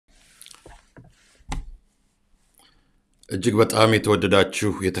እጅግ በጣም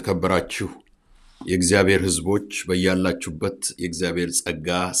የተወደዳችሁ የተከበራችሁ የእግዚአብሔር ሕዝቦች በእያላችሁበት የእግዚአብሔር ጸጋ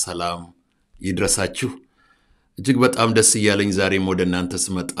ሰላም ይድረሳችሁ። እጅግ በጣም ደስ እያለኝ ዛሬም ወደ እናንተ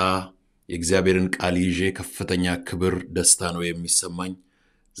ስመጣ የእግዚአብሔርን ቃል ይዤ ከፍተኛ ክብር ደስታ ነው የሚሰማኝ።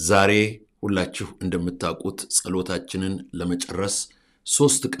 ዛሬ ሁላችሁ እንደምታውቁት ጸሎታችንን ለመጨረስ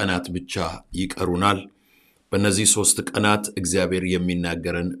 3 ቀናት ብቻ ይቀሩናል። በእነዚህ 3 ቀናት እግዚአብሔር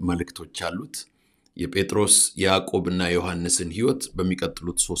የሚናገረን መልእክቶች አሉት። የጴጥሮስ ያዕቆብና ዮሐንስን ሕይወት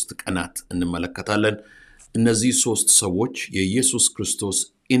በሚቀጥሉት 3 ቀናት እንመለከታለን። እነዚህ 3 ሰዎች የኢየሱስ ክርስቶስ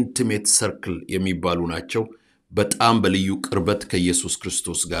ኢንቲሜት ሰርክል የሚባሉ ናቸው። በጣም በልዩ ቅርበት ከኢየሱስ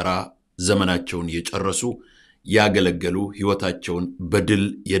ክርስቶስ ጋር ዘመናቸውን የጨረሱ ያገለገሉ ሕይወታቸውን በድል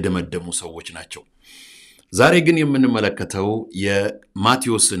የደመደሙ ሰዎች ናቸው። ዛሬ ግን የምንመለከተው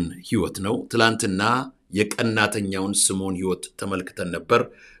የማቴዎስን ሕይወት ነው። ትላንትና የቀናተኛውን ስምዖን ሕይወት ተመልክተን ነበር።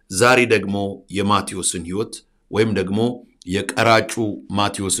 ዛሬ ደግሞ የማቴዎስን ሕይወት ወይም ደግሞ የቀራጩ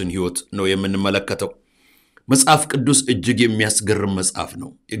ማቴዎስን ሕይወት ነው የምንመለከተው። መጽሐፍ ቅዱስ እጅግ የሚያስገርም መጽሐፍ ነው።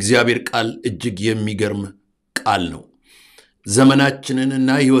 የእግዚአብሔር ቃል እጅግ የሚገርም ቃል ነው።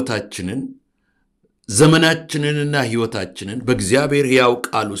 ዘመናችንንና ሕይወታችንን በእግዚአብሔር ሕያው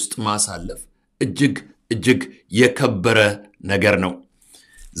ቃል ውስጥ ማሳለፍ እጅግ የከበረ ነገር ነው።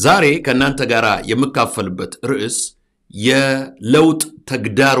 ዛሬ ከእናንተ ጋር የምካፈልበት ርዕስ የለውጥ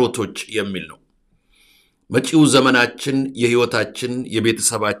ተግዳሮቶች የሚል ነው። መጪው ዘመናችን የሕይወታችን፣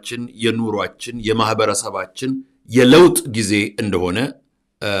 የቤተሰባችን፣ የኑሯችን፣ የማህበረሰባችን የለውጥ ጊዜ እንደሆነ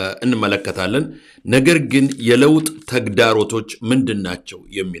እንመለከታለን። ነገር ግን የለውጥ ተግዳሮቶች ምንድናቸው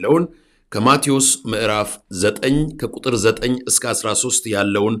የሚለውን ከማቴዎስ ምዕራፍ 9 ከቁጥር 9 እስከ 13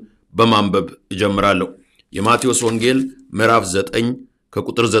 ያለውን በማንበብ እጀምራለሁ። የማቴዎስ ወንጌል ምዕራፍ 9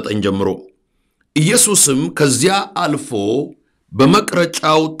 ከቁጥር 9 ጀምሮ። ኢየሱስም ከዚያ አልፎ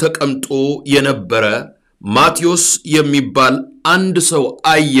በመቅረጫው ተቀምጦ የነበረ ማቴዎስ የሚባል አንድ ሰው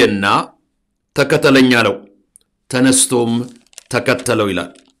አየና ተከተለኝ አለው። ተነስቶም ተከተለው ይላል።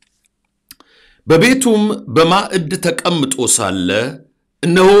 በቤቱም በማዕድ ተቀምጦ ሳለ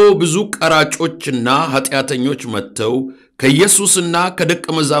እነሆ ብዙ ቀራጮችና ኃጢአተኞች መጥተው ከኢየሱስና ከደቀ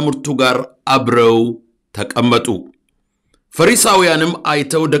መዛሙርቱ ጋር አብረው ተቀመጡ። ፈሪሳውያንም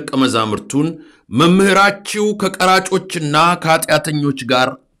አይተው ደቀ መዛሙርቱን መምህራችሁ ከቀራጮችና ከኃጢአተኞች ጋር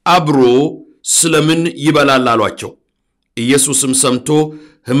አብሮ ስለምን ይበላል አሏቸው። ኢየሱስም ሰምቶ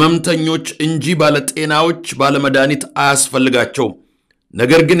ሕመምተኞች እንጂ ባለጤናዎች ባለመድኃኒት አያስፈልጋቸውም፣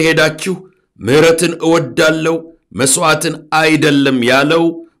 ነገር ግን ሄዳችሁ ምሕረትን እወዳለሁ መሥዋዕትን አይደለም ያለው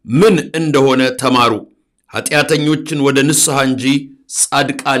ምን እንደሆነ ተማሩ። ኃጢአተኞችን ወደ ንስሐ እንጂ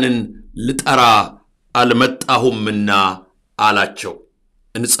ጻድቃንን ልጠራ አልመጣሁምና አላቸው።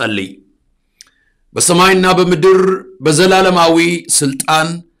 እንጸልይ። በሰማይና በምድር በዘላለማዊ ስልጣን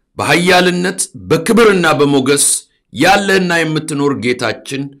በኃያልነት በክብርና በሞገስ ያለህና የምትኖር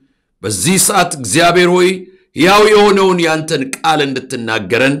ጌታችን በዚህ ሰዓት እግዚአብሔር ሆይ ሕያው የሆነውን ያንተን ቃል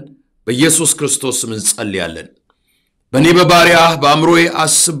እንድትናገረን በኢየሱስ ክርስቶስ ስም እንጸልያለን። በእኔ በባሪያህ በአእምሮዬ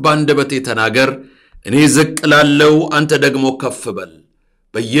አስብ፣ በአንደበቴ ተናገር። እኔ ዝቅ እላለሁ፣ አንተ ደግሞ ከፍ በል።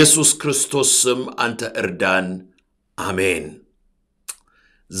 በኢየሱስ ክርስቶስ ስም አንተ እርዳን። አሜን።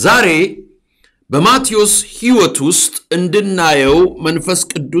 ዛሬ በማቴዎስ ሕይወት ውስጥ እንድናየው መንፈስ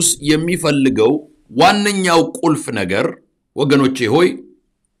ቅዱስ የሚፈልገው ዋነኛው ቁልፍ ነገር ወገኖቼ ሆይ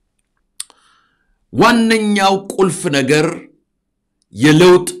ዋነኛው ቁልፍ ነገር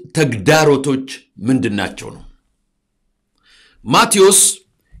የለውጥ ተግዳሮቶች ምንድናቸው ነው። ማቴዎስ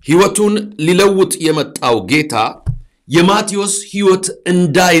ሕይወቱን ሊለውጥ የመጣው ጌታ የማቴዎስ ሕይወት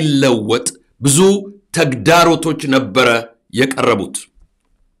እንዳይለወጥ ብዙ ተግዳሮቶች ነበረ የቀረቡት።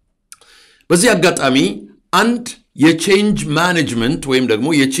 በዚህ አጋጣሚ አንድ የቼንጅ ማኔጅመንት ወይም ደግሞ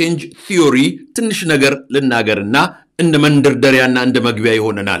የቼንጅ ቲዮሪ ትንሽ ነገር ልናገርና እንደ መንደርደሪያና እንደ መግቢያ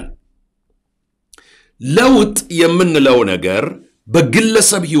ይሆነናል። ለውጥ የምንለው ነገር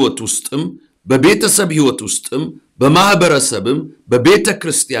በግለሰብ ሕይወት ውስጥም በቤተሰብ ሕይወት ውስጥም በማህበረሰብም በቤተ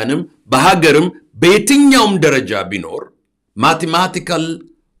ክርስቲያንም በሀገርም በየትኛውም ደረጃ ቢኖር ማቴማቲካል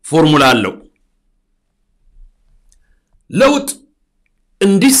ፎርሙላ አለው። ለውጥ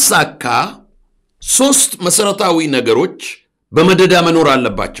እንዲሳካ 3 መሰረታዊ ነገሮች በመደዳ መኖር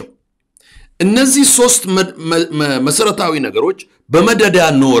አለባቸው። እነዚህ 3 መሰረታዊ ነገሮች በመደዳ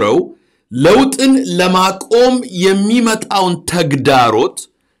ኖረው ለውጥን ለማቆም የሚመጣውን ተግዳሮት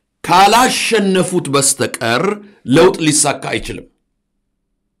ካላሸነፉት በስተቀር ለውጥ ሊሳካ አይችልም።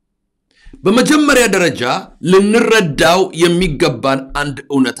 በመጀመሪያ ደረጃ ልንረዳው የሚገባን አንድ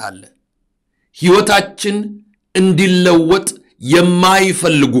እውነት አለ። ሕይወታችን እንዲለወጥ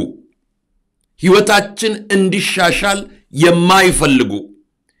የማይፈልጉ ሕይወታችን እንዲሻሻል የማይፈልጉ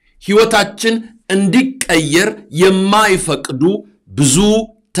ሕይወታችን እንዲቀየር የማይፈቅዱ ብዙ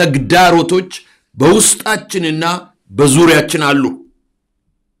ተግዳሮቶች በውስጣችንና በዙሪያችን አሉ።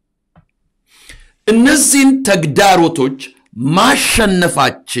 እነዚህን ተግዳሮቶች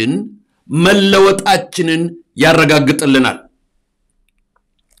ማሸነፋችን መለወጣችንን ያረጋግጥልናል።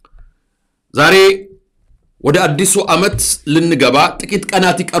 ዛሬ ወደ አዲሱ ዓመት ልንገባ ጥቂት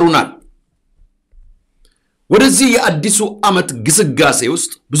ቀናት ይቀሩናል። ወደዚህ የአዲሱ ዓመት ግስጋሴ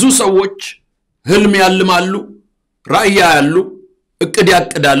ውስጥ ብዙ ሰዎች ህልም ያልማሉ፣ ራእይ ያያሉ፣ እቅድ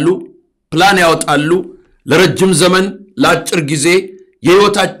ያቅዳሉ፣ ፕላን ያወጣሉ። ለረጅም ዘመን ለአጭር ጊዜ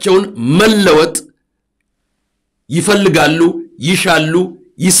የህይወታቸውን መለወጥ ይፈልጋሉ፣ ይሻሉ፣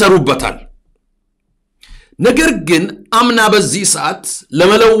 ይሰሩበታል። ነገር ግን አምና በዚህ ሰዓት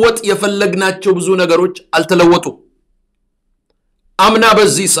ለመለወጥ የፈለግናቸው ብዙ ነገሮች አልተለወጡ። አምና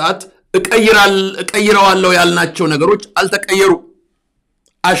በዚህ ሰዓት እቀይረዋለሁ ያልናቸው ነገሮች አልተቀየሩ።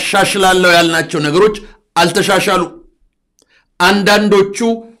 አሻሽላለሁ ያልናቸው ነገሮች አልተሻሻሉ። አንዳንዶቹ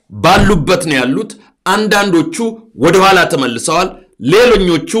ባሉበት ነው ያሉት፣ አንዳንዶቹ ወደ ኋላ ተመልሰዋል፣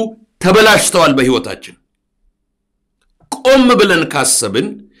 ሌሎኞቹ ተበላሽተዋል በህይወታችን። ቆም ብለን ካሰብን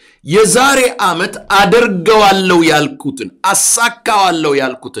የዛሬ ዓመት አደርገዋለሁ ያልኩትን፣ አሳካዋለሁ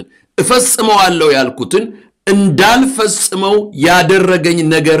ያልኩትን፣ እፈጽመዋለሁ ያልኩትን እንዳልፈጽመው ያደረገኝ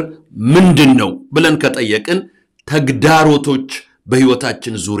ነገር ምንድነው ብለን ከጠየቅን ተግዳሮቶች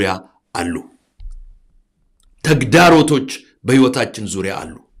በህይወታችን ዙሪያ አሉ። ተግዳሮቶች በህይወታችን ዙሪያ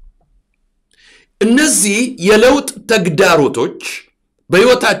አሉ። እነዚህ የለውጥ ተግዳሮቶች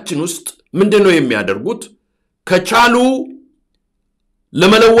በህይወታችን ውስጥ ምንድነው የሚያደርጉት? ከቻሉ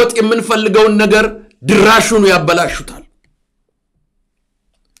ለመለወጥ የምንፈልገውን ነገር ድራሹን ያበላሹታል።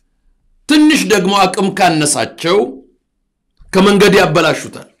 ትንሽ ደግሞ አቅም ካነሳቸው ከመንገድ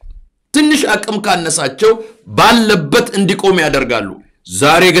ያበላሹታል። ትንሽ አቅም ካነሳቸው ባለበት እንዲቆም ያደርጋሉ።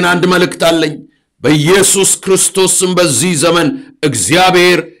 ዛሬ ግን አንድ መልእክት አለኝ። በኢየሱስ ክርስቶስም በዚህ ዘመን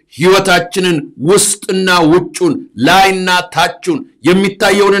እግዚአብሔር ህይወታችንን ውስጥና ውጩን፣ ላይና ታቹን፣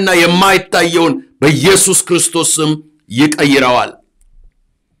 የሚታየውንና የማይታየውን በኢየሱስ ክርስቶስም ይቀይረዋል።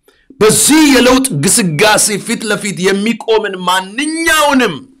 በዚህ የለውጥ ግስጋሴ ፊት ለፊት የሚቆምን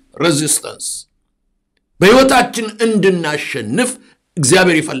ማንኛውንም ሬዚስተንስ በህይወታችን እንድናሸንፍ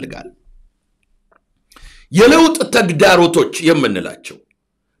እግዚአብሔር ይፈልጋል። የለውጥ ተግዳሮቶች የምንላቸው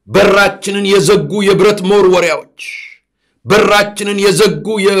በራችንን የዘጉ የብረት መወርወሪያዎች፣ በራችንን የዘጉ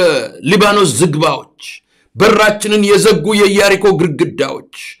የሊባኖስ ዝግባዎች፣ በራችንን የዘጉ የኢያሪኮ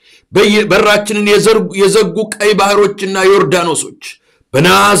ግድግዳዎች፣ በራችንን የዘጉ ቀይ ባህሮችና ዮርዳኖሶች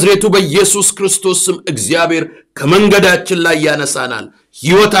በናዝሬቱ በኢየሱስ ክርስቶስ ስም እግዚአብሔር ከመንገዳችን ላይ ያነሳናል፣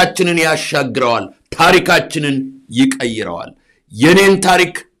 ህይወታችንን ያሻግረዋል፣ ታሪካችንን ይቀይረዋል። የኔን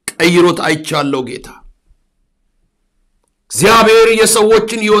ታሪክ ቀይሮት አይቻለሁ ጌታ። እግዚአብሔር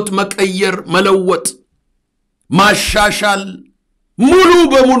የሰዎችን ህይወት መቀየር፣ መለወጥ፣ ማሻሻል፣ ሙሉ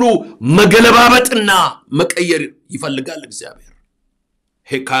በሙሉ መገለባበጥና መቀየር ይፈልጋል እግዚአብሔር።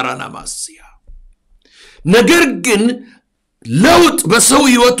 ሄካራና ማስያ ነገር ግን ለውጥ በሰው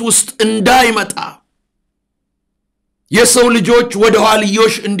ህይወት ውስጥ እንዳይመጣ የሰው ልጆች ወደ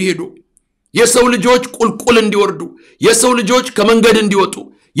ኋልዮሽ እንዲሄዱ፣ የሰው ልጆች ቁልቁል እንዲወርዱ፣ የሰው ልጆች ከመንገድ እንዲወጡ፣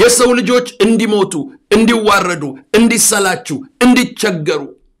 የሰው ልጆች እንዲሞቱ፣ እንዲዋረዱ፣ እንዲሰላቹ፣ እንዲቸገሩ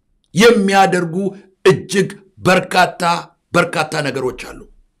የሚያደርጉ እጅግ በርካታ ነገሮች አሉ።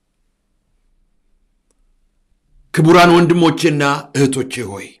 ክቡራን ወንድሞቼና እህቶቼ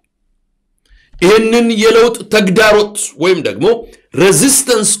ሆይ ይህንን የለውጥ ተግዳሮት ወይም ደግሞ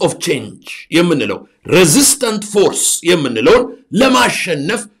resistance of change የምንለው resistant force የምንለውን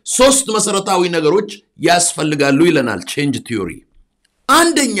ለማሸነፍ ሶስት መሰረታዊ ነገሮች ያስፈልጋሉ ይለናል change theory።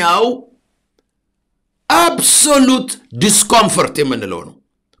 አንደኛው absolute discomfort የምንለው ነው።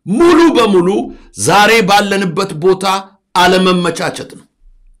 ሙሉ በሙሉ ዛሬ ባለንበት ቦታ አለመመቻቸት ነው።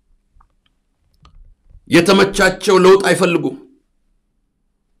 የተመቻቸው ለውጥ አይፈልጉም።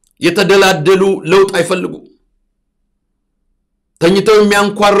 የተደላደሉ ለውጥ አይፈልጉ። ተኝተው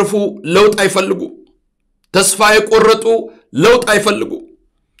የሚያንኳርፉ ለውጥ አይፈልጉ። ተስፋ የቆረጡ ለውጥ አይፈልጉ።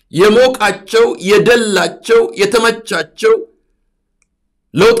 የሞቃቸው፣ የደላቸው፣ የተመቻቸው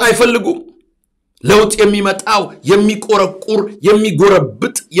ለውጥ አይፈልጉ። ለውጥ የሚመጣው የሚቆረቁር፣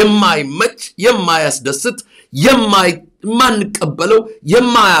 የሚጎረብጥ፣ የማይመች፣ የማያስደስት፣ የማንቀበለው፣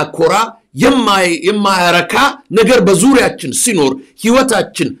 የማያኮራ፣ የማያረካ ነገር በዙሪያችን ሲኖር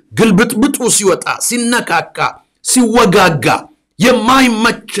ህይወታችን ግልብጥብጡ ሲወጣ፣ ሲነካካ፣ ሲወጋጋ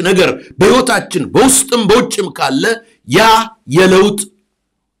የማይመች ነገር በህይወታችን በውስጥም በውጭም ካለ ያ የለውጥ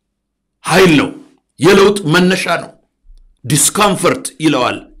ኃይል ነው፣ የለውጥ መነሻ ነው። ዲስኮምፈርት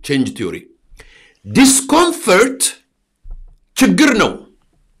ይለዋል ቼንጅ ቲዮሪ። ዲስኮምፈርት ችግር ነው።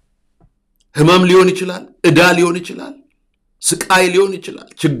 ህመም ሊሆን ይችላል፣ ዕዳ ሊሆን ይችላል፣ ስቃይ ሊሆን ይችላል፣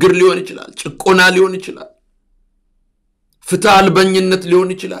 ችግር ሊሆን ይችላል፣ ጭቆና ሊሆን ይችላል፣ ፍትህ አልበኝነት ሊሆን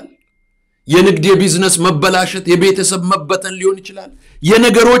ይችላል፣ የንግድ የቢዝነስ መበላሸት፣ የቤተሰብ መበተን ሊሆን ይችላል።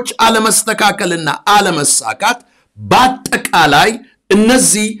 የነገሮች አለመስተካከልና አለመሳካት በአጠቃላይ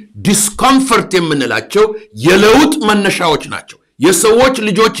እነዚህ ዲስኮምፈርት የምንላቸው የለውጥ መነሻዎች ናቸው። የሰዎች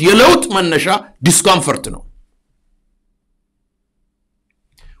ልጆች የለውጥ መነሻ ዲስኮምፈርት ነው።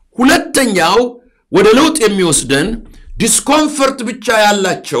 ሁለተኛው ወደ ለውጥ የሚወስደን ዲስኮምፈርት ብቻ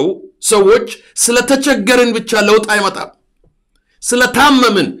ያላቸው ሰዎች ስለተቸገርን ብቻ ለውጥ አይመጣም።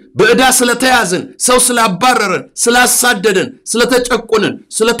 ስለታመምን፣ በዕዳ ስለተያዝን፣ ሰው ስላባረረን፣ ስላሳደደን፣ ስለተጨቆንን፣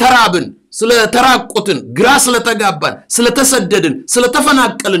 ስለተራብን፣ ስለተራቆትን፣ ግራ ስለተጋባን፣ ስለተሰደድን፣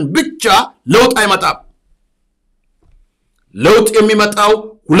 ስለተፈናቀልን ብቻ ለውጥ አይመጣም። ለውጥ የሚመጣው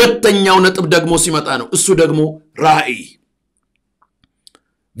ሁለተኛው ነጥብ ደግሞ ሲመጣ ነው። እሱ ደግሞ ራእይ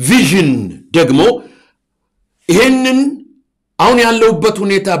ቪዥን ደግሞ ይሄንን አሁን ያለውበት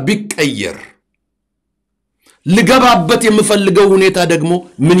ሁኔታ ቢቀየር ልገባበት የምፈልገው ሁኔታ ደግሞ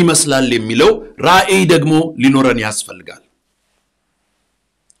ምን ይመስላል የሚለው ራእይ ደግሞ ሊኖረን ያስፈልጋል።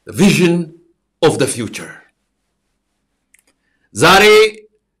 ቪዥን ኦፍ ዘ ፊውቸር። ዛሬ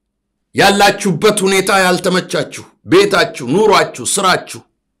ያላችሁበት ሁኔታ ያልተመቻችሁ፣ ቤታችሁ፣ ኑሯችሁ፣ ስራችሁ፣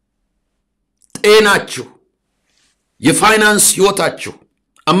 ጤናችሁ፣ የፋይናንስ ህይወታችሁ፣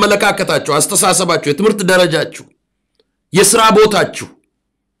 አመለካከታችሁ፣ አስተሳሰባችሁ፣ የትምህርት ደረጃችሁ፣ የሥራ ቦታችሁ፣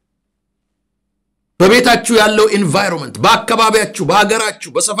 በቤታችሁ ያለው ኢንቫይሮንመንት፣ በአካባቢያችሁ፣ በሀገራችሁ፣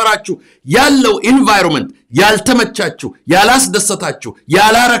 በሰፈራችሁ ያለው ኢንቫይሮንመንት ያልተመቻችሁ፣ ያላስደሰታችሁ፣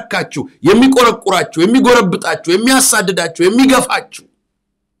 ያላረካችሁ፣ የሚቆረቁራችሁ፣ የሚጎረብጣችሁ፣ የሚያሳድዳችሁ፣ የሚገፋችሁ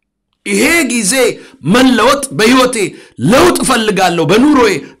ይሄ ጊዜ መለወጥ በህይወቴ ለውጥ ፈልጋለሁ፣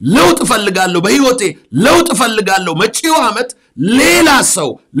 በኑሮዬ ለውጥ ፈልጋለሁ፣ በህይወቴ ለውጥ ፈልጋለሁ፣ መጪው ዓመት ሌላ ሰው፣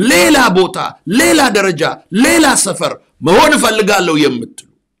 ሌላ ቦታ፣ ሌላ ደረጃ፣ ሌላ ሰፈር መሆን ፈልጋለሁ የምትሉ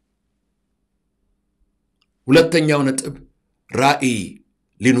ሁለተኛው ነጥብ ራእይ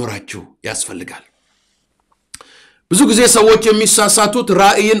ሊኖራችሁ ያስፈልጋል። ብዙ ጊዜ ሰዎች የሚሳሳቱት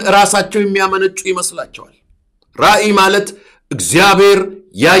ራእይን ራሳቸው የሚያመነጩ ይመስላቸዋል። ራእይ ማለት እግዚአብሔር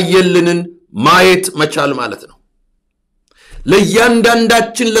ያየልንን ማየት መቻል ማለት ነው።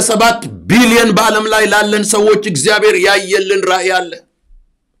 ለእያንዳንዳችን ለ7 ቢሊዮን በዓለም ላይ ላለን ሰዎች እግዚአብሔር ያየልን ራእይ አለ።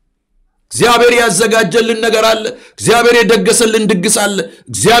 እግዚአብሔር ያዘጋጀልን ነገር አለ። እግዚአብሔር የደገሰልን ድግስ አለ።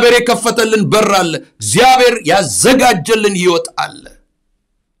 እግዚአብሔር የከፈተልን በር አለ። እግዚአብሔር ያዘጋጀልን ህይወት አለ።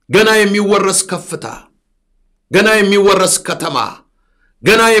 ገና የሚወረስ ከፍታ፣ ገና የሚወረስ ከተማ፣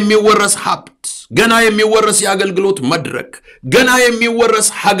 ገና የሚወረስ ሀብት፣ ገና የሚወረስ የአገልግሎት መድረክ፣ ገና የሚወረስ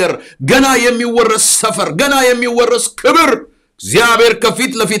ሀገር፣ ገና የሚወረስ ሰፈር፣ ገና የሚወረስ ክብር እግዚአብሔር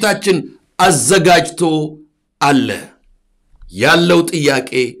ከፊት ለፊታችን አዘጋጅቶ አለ። ያለው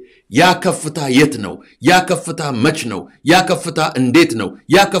ጥያቄ ያ ከፍታ የት ነው? ያ ከፍታ መች ነው? ያ ከፍታ እንዴት ነው?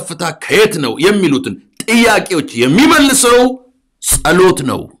 ያ ከፍታ ከየት ነው? የሚሉትን ጥያቄዎች የሚመልሰው ጸሎት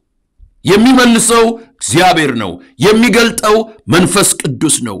ነው። የሚመልሰው እግዚአብሔር ነው። የሚገልጠው መንፈስ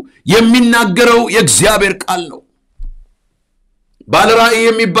ቅዱስ ነው። የሚናገረው የእግዚአብሔር ቃል ነው። ባለራእይ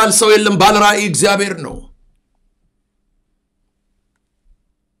የሚባል ሰው የለም። ባለራእይ እግዚአብሔር ነው።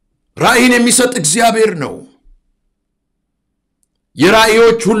 ራእይን የሚሰጥ እግዚአብሔር ነው።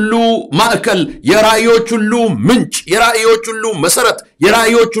 የራእዮች ሁሉ ማዕከል፣ የራእዮች ሁሉ ምንጭ፣ የራእዮች ሁሉ መሰረት፣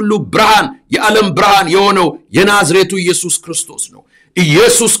 የራእዮች ሁሉ ብርሃን፣ የዓለም ብርሃን የሆነው የናዝሬቱ ኢየሱስ ክርስቶስ ነው።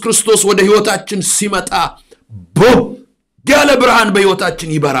 ኢየሱስ ክርስቶስ ወደ ህይወታችን ሲመጣ ያለ ብርሃን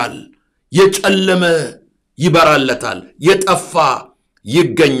በህይወታችን ይበራል። የጨለመ ይበራለታል። የጠፋ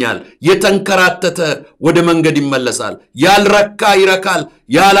ይገኛል። የተንከራተተ ወደ መንገድ ይመለሳል። ያልረካ ይረካል።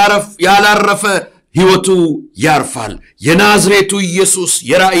 ያላረፈ ህይወቱ ያርፋል። የናዝሬቱ ኢየሱስ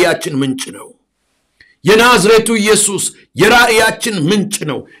የራእያችን ምንጭ ነው። የናዝሬቱ ኢየሱስ የራእያችን ምንጭ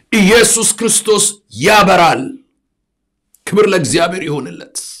ነው። ኢየሱስ ክርስቶስ ያበራል። ክብር ለእግዚአብሔር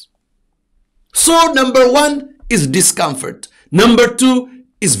ይሁንለት። So number 1 is discomfort. Number 2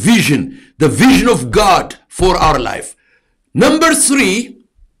 is vision. The vision of God for our life. Number 3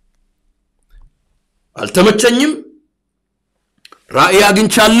 አልተመቸኝም፣ ራእይ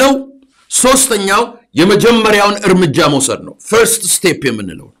አግኝቻለሁ። ሶስተኛው የመጀመሪያውን እርምጃ መውሰድ ነው። ፈርስት ስቴፕ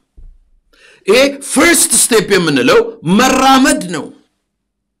የምንለው ነው። ይሄ ፈርስት ስቴፕ የምንለው መራመድ ነው።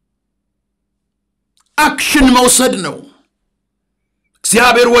 አክሽን መውሰድ ነው።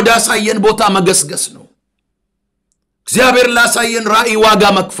 እግዚአብሔር ወደ አሳየን ቦታ መገስገስ ነው። እግዚአብሔር ላሳየን ራእይ ዋጋ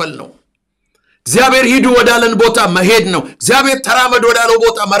መክፈል ነው። እግዚአብሔር ሂዱ ወዳለን ቦታ መሄድ ነው። እግዚአብሔር ተራመድ ወዳለው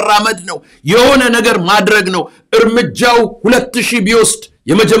ቦታ መራመድ ነው። የሆነ ነገር ማድረግ ነው። እርምጃው 2000 ቢወስድ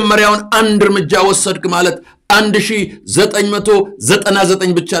የመጀመሪያውን አንድ እርምጃ ወሰድክ ማለት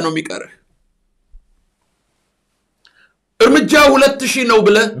 1999 ብቻ ነው የሚቀርህ። እርምጃ 2000 ነው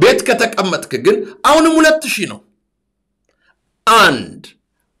ብለ ቤት ከተቀመጥክ ግን አሁንም 2000 ነው 1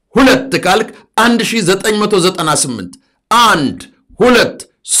 2 ካልክ 1998 1 2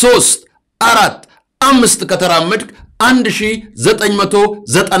 3 4 5 ከተራመድክ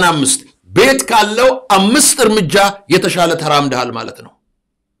 1995 ቤት ካለው 5 እርምጃ የተሻለ ተራምደሃል ማለት ነው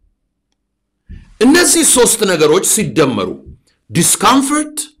እነዚህ 3 ነገሮች ሲደመሩ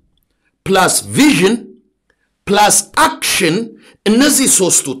discomfort plus vision plus action እነዚህ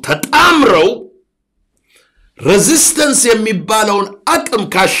 3ቱ ተጣምረው resistance የሚባለውን አቅም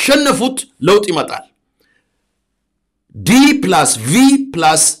ካሸነፉት ለውጥ ይመጣል D plus V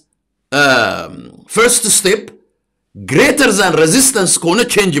plus first step greater than resistance ከሆነ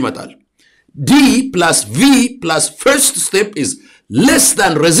change ይመጣል D plus V plus first step is less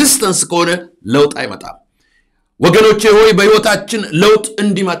than resistance ከሆነ ለውጥ አይመጣም ወገኖቼ ሆይ በህይወታችን ለውጥ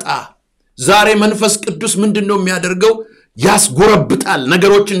እንዲመጣ ዛሬ መንፈስ ቅዱስ ምንድነው የሚያደርገው ያስጎረብጣል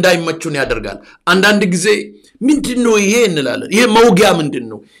ነገሮች እንዳይመቹን ያደርጋል አንዳንድ ጊዜ ምንድነው ይሄ እንላለን ይሄ መውጊያ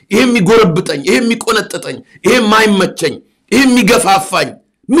ምንድነው ይሄ የሚጎረብጠኝ ይሄ የሚቆነጠጠኝ ይሄ ማይመቸኝ ይሄ የሚገፋፋኝ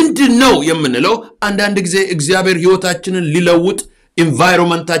ምንድነው የምንለው አንዳንድ ጊዜ እግዚአብሔር ህይወታችንን ሊለውጥ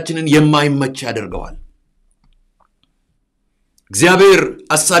environmentታችንን የማይመች ያደርገዋል እግዚአብሔር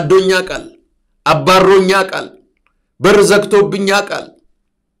አሳዶኛ ቃል አባሮኛ ቃል በርዘክቶብኛ ቃል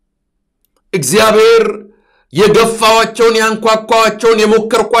እግዚአብሔር የገፋዋቸውን ያንኳኳዋቸውን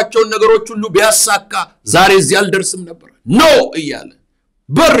የሞከርኳቸውን ነገሮች ሁሉ ቢያሳካ ዛሬ እዚህ አልደርስም ነበር ኖ እያለ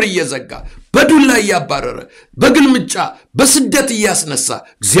በር እየዘጋ በዱላ እያባረረ በግልምጫ በስደት እያስነሳ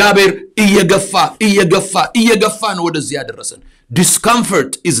እግዚአብሔር እየገፋ ነው ወደዚህ ያደረሰን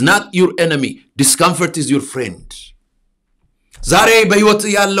discomfort is not your enemy discomfort is your friend ዛሬ በህይወት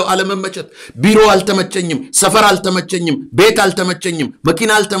ያለው አለመመቸት ቢሮ አልተመቸኝም ሰፈር አልተመቸኝም ቤት አልተመቸኝም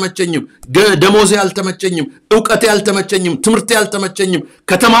መኪና አልተመቸኝም ደሞዜ አልተመቸኝም ዕውቀቴ አልተመቸኝም ትምርቴ አልተመቸኝም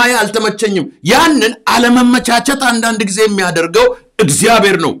ከተማዬ አልተመቸኝም ያንን አለመመቻቸት አንዳንድ ጊዜ የሚያደርገው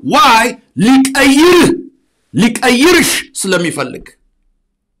እግዚአብሔር ነው why ሊቀይርሽ ስለሚፈልግ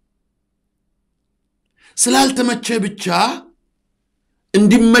ስላልተመቸ ብቻ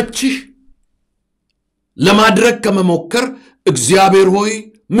እንዲመችህ ለማድረግ ከመሞከር እግዚአብሔር ሆይ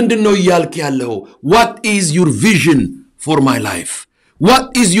ምንድነው ይያልክ ያለው what is your vision for my life what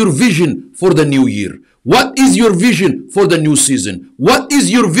is your vision for the new year what is your vision for the new season what is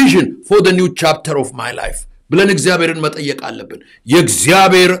your vision for the new chapter of my life ብለን እግዚአብሔርን መጠየቅ አለብን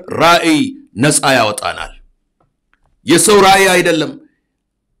የእግዚአብሔር ራእይ ነፃ ያወጣናል የሰው ራእይ አይደለም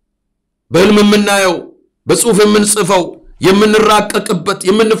በህልም የምናየው በጽሁፍ የምንጽፈው የምንራቀቅበት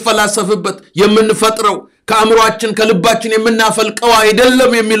የምንፈላሰፍበት የምንፈጥረው ከአእምሮአችን ከልባችን የምናፈልቀው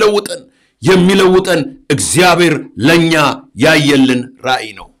አይደለም የሚለውጠን እግዚአብሔር ለኛ ያየልን ራእይ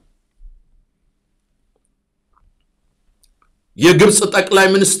ነው የግብጽ ጠቅላይ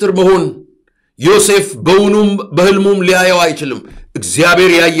ሚኒስትር መሆን ዮሴፍ በውኑም በህልሙም ሊያየው አይችልም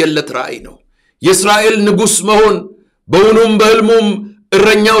እግዚአብሔር ያየለት ራእይ ነው የእስራኤል ንጉስ መሆን በውኑም በህልሙም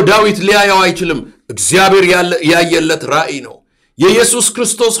እረኛው ዳዊት ሊያየው አይችልም እግዚአብሔር ያየለት ራእይ ነው የኢየሱስ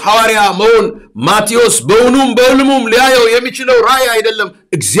ክርስቶስ ሐዋርያ መሆን ማቴዎስ በውኑም በህልሙም ሊያየው የሚችለው ራእይ አይደለም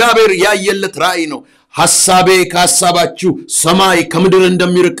እግዚአብሔር ያየለት ራእይ ነው ሐሳቤ ከሐሳባችሁ ሰማይ ከምድር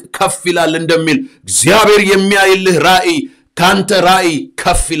እንደሚርቅ ከፍ ይላል እንደሚል እግዚአብሔር የሚያይልህ ራእይ ካንተ ራእይ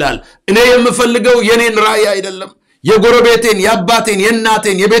ከፍ ይላል እኔ የምፈልገው የኔን ራእይ አይደለም የጎረቤቴን የአባቴን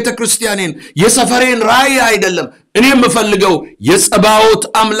የእናቴን የቤተክርስቲያኔን የሰፈሬን ራእይ አይደለም እኔ የምፈልገው የጸባዖት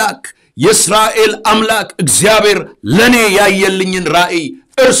አምላክ የእስራኤል አምላክ እግዚአብሔር ለኔ ያየልኝን ራእይ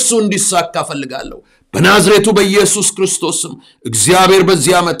እርሱ እንዲሳካ ፈልጋለሁ በናዝሬቱ በኢየሱስ ክርስቶስም እግዚአብሔር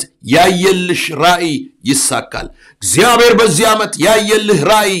በዚህ ዓመት ያየልሽ ራእይ ይሳካል እግዚአብሔር በዚህ ዓመት ያየልህ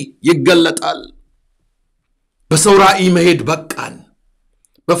ራእይ ይገለጣል በሰው ራእይ መሄድ በቃን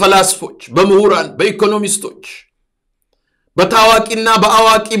በፈላስፎች በምሁራን በኢኮኖሚስቶች በታዋቂና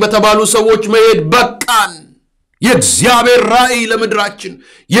በአዋቂ በተባሉ ሰዎች መሄድ በቃን የእግዚአብሔር ራእይ ለምድራችን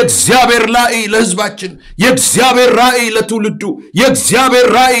የእግዚአብሔር ራእይ ለሕዝባችን የእግዚአብሔር ራእይ ለትውልዱ የእግዚአብሔር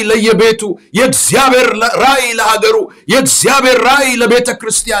ራእይ ለየቤቱ የእግዚአብሔር ራእይ ለሀገሩ የእግዚአብሔር ራእይ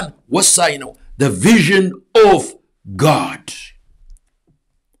ለቤተክርስቲያን ወሳኝ ነው the vision of God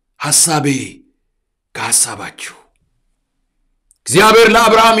ሐሳቤ ከሐሳባችሁ እግዚአብሔር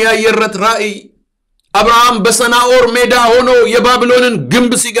ለአብርሃም ያየረት ራእይ አብርሃም በሰናኦር ሜዳ ሆኖ የባቢሎንን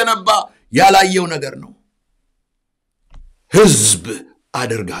ግንብ ሲገነባ ያላየው ነገር ነው ሕዝብ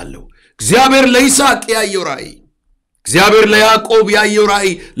አደርጋለሁ እግዚአብሔር ለይስሐቅ ያየው ራእይ እግዚአብሔር ለያዕቆብ ያየው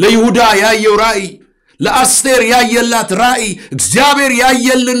ራእይ ለይሁዳ ያየው ራእይ ለአስቴር ያየላት ራእይ እግዚአብሔር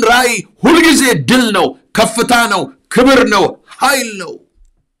ያየልን ራእይ ሁሉ ጊዜ ድል ነው ከፍታ ነው ክብር ነው ኃይል ነው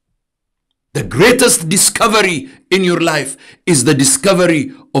The greatest discovery in your life is the discovery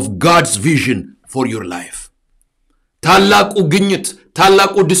of God's vision for your life. ታላቁ ግኝት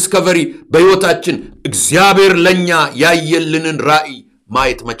ታላቁ ዲስከቨሪ በሕይወታችን እግዚአብሔር ለኛ ያየልንን ራእይ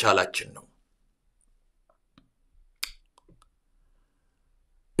ማየት መቻላችን ነው።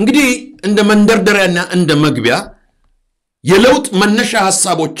 እንግዲህ እንደ መንደርደሪያና እንደ መግቢያ የለውጥ መነሻ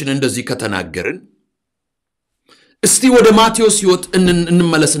ሐሳቦችን እንደዚህ ከተናገርን እስቲ ወደ ማቴዎስ ሕይወት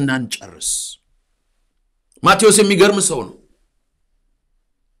እንመለስና እንጨርስ። ማቴዎስ የሚገርም ሰው ነው።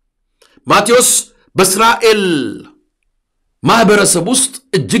 ማቴዎስ በእስራኤል ማህበረሰብ ውስጥ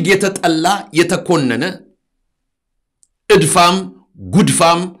እጅግ የተጠላ የተኮነነ እድፋም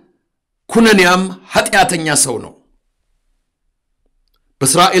ጉድፋም ኩነንያም ኃጢአተኛ ሰው ነው።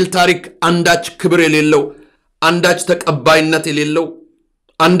 በእስራኤል ታሪክ አንዳች ክብር የሌለው አንዳች ተቀባይነት የሌለው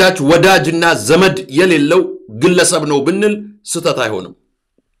አንዳች ወዳጅና ዘመድ የሌለው ግለሰብ ነው ብንል ስተት አይሆንም።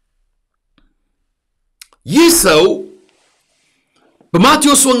 ይህ ሰው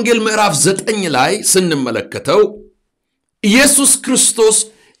በማቴዎስ ወንጌል ምዕራፍ 9 ላይ ስንመለከተው ኢየሱስ ክርስቶስ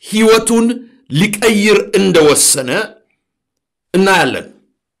ሕይወቱን ሊቀይር እንደወሰነ እናያለን።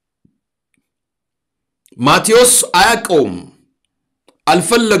 ማቴዎስ አያውቀውም፣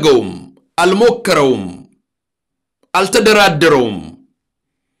 አልፈለገውም፣ አልሞከረውም፣ አልተደራደረውም።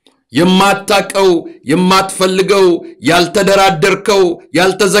 የማታቀው የማትፈልገው ያልተደራደርከው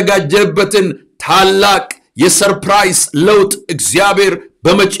ያልተዘጋጀበትን ታላቅ የሰርፕራይዝ ለውጥ እግዚአብሔር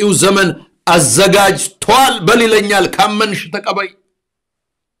በመጪው ዘመን አዘጋጅቷል በልለኛል። ካመንሽ ተቀበይ።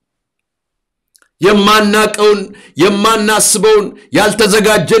 የማናቀውን የማናስበውን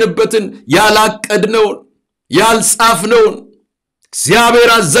ያልተዘጋጀንበትን ያላቀድነውን ያልጻፍነውን እግዚአብሔር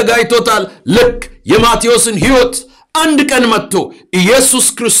አዘጋጅቶታል። ልክ የማቴዎስን ሕይወት አንድ ቀን መጥቶ ኢየሱስ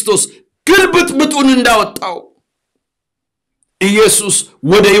ክርስቶስ ግልብጥብጡን እንዳወጣው ኢየሱስ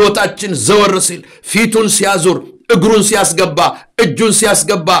ወደ ሕይወታችን ዘወር ሲል ፊቱን ሲያዞር እግሩን ሲያስገባ እጁን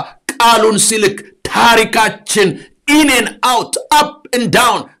ሲያስገባ ቃሉን ሲልክ ታሪካችን in and out up and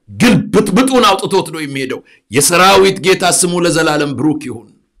down ግልብጥብጡን አውጥቶት ነው የሚሄደው። የሰራዊት ጌታ ስሙ ለዘላለም ብሩክ ይሁን።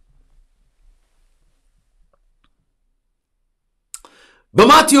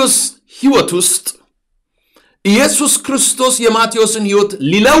 በማቴዎስ ሕይወት ውስጥ ኢየሱስ ክርስቶስ የማቴዎስን ሕይወት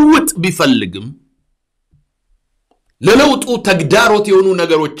ሊለውጥ ቢፈልግም ለለውጡ ተግዳሮት የሆኑ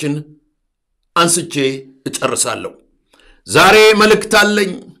ነገሮችን አንስቼ እጨርሳለሁ። ዛሬ መልእክት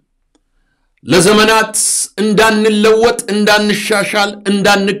አለኝ። ለዘመናት እንዳንለወጥ እንዳንሻሻል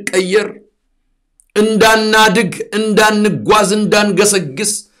እንዳንቀየር እንዳናድግ እንዳንጓዝ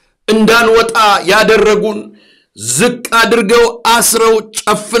እንዳንገሰግስ እንዳንወጣ ያደረጉን ዝቅ አድርገው አስረው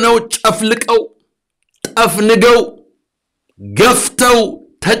ጨፍነው ጨፍልቀው ጠፍንገው ገፍተው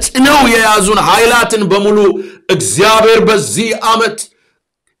ተጭነው የያዙን ኃይላትን በሙሉ እግዚአብሔር በዚህ ዓመት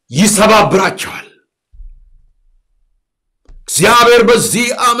ይሰባብራቸዋል። እግዚአብሔር በዚህ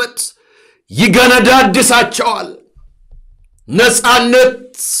ዓመት ይገነዳድሳቸዋል።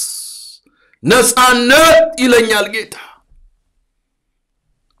 ነፃነት ነፃነት ይለኛል ጌታ።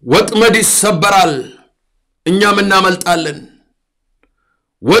 ወጥመድ ይሰበራል፣ እኛም እናመልጣለን።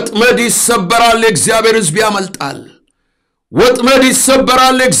 ወጥመድ ይሰበራል፣ የእግዚአብሔር ሕዝብ ያመልጣል። ወጥመድ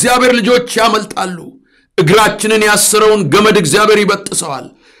ይሰበራል፣ የእግዚአብሔር ልጆች ያመልጣሉ። እግራችንን ያሰረውን ገመድ እግዚአብሔር ይበጥሰዋል።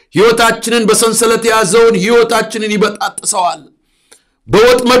 ሕይወታችንን በሰንሰለት የያዘውን ሕይወታችንን ይበጣጥሰዋል።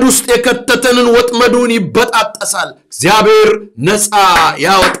 በወጥመድ ውስጥ የከተተንን ወጥመዱን ይበጣጠሳል። እግዚአብሔር ነፃ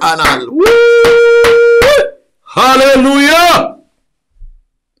ያወጣናል። ሃሌሉያ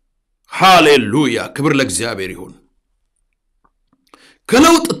ሃሌሉያ፣ ክብር ለእግዚአብሔር ይሁን።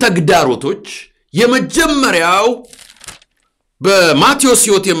 ከለውጥ ተግዳሮቶች የመጀመሪያው በማቴዎስ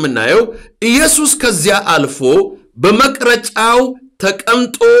ሕይወት የምናየው ኢየሱስ ከዚያ አልፎ በመቅረጫው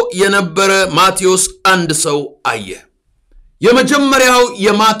ተቀምጦ የነበረ ማቴዎስ አንድ ሰው አየ። የመጀመሪያው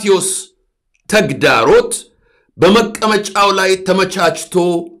የማቴዎስ ተግዳሮት በመቀመጫው ላይ ተመቻችቶ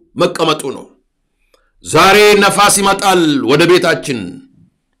መቀመጡ ነው። ዛሬ ነፋስ ይመጣል ወደ ቤታችን፣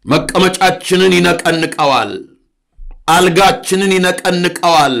 መቀመጫችንን ይነቀንቀዋል፣ አልጋችንን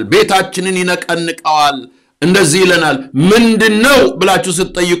ይነቀንቀዋል፣ ቤታችንን ይነቀንቀዋል። እንደዚህ ይለናል። ምንድነው ብላችሁ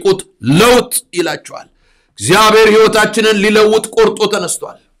ስትጠይቁት ለውጥ ይላችኋል። እግዚአብሔር ሕይወታችንን ሊለውጥ ቆርጦ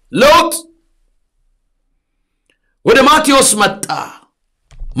ተነስቷል። ለውጥ ወደ ማቴዎስ መጣ።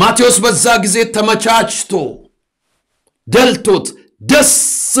 ማቴዎስ በዛ ጊዜ ተመቻችቶ ደልቶት ደስ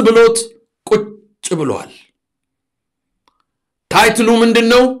ብሎት ቁጭ ብሏል። ታይትሉ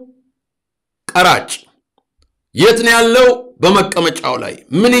ምንድነው? ቀራጭ። የት ነው ያለው? በመቀመጫው ላይ።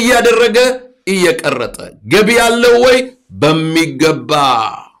 ምን እያደረገ? እየቀረጠ። ገቢ ያለው ወይ? በሚገባ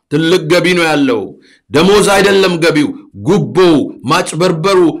ትልቅ ገቢ ነው ያለው። ደሞዝ አይደለም ገቢው ጉቦው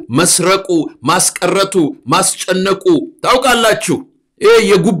ማጭበርበሩ መስረቁ ማስቀረቱ ማስጨነቁ ታውቃላችሁ ይሄ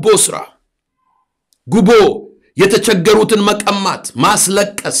የጉቦ ስራ ጉቦ የተቸገሩትን መቀማት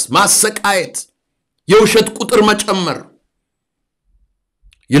ማስለቀስ ማሰቃየት የውሸት ቁጥር መጨመር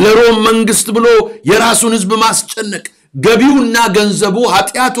የለሮም መንግስት ብሎ የራሱን ህዝብ ማስጨነቅ ገቢውና ገንዘቡ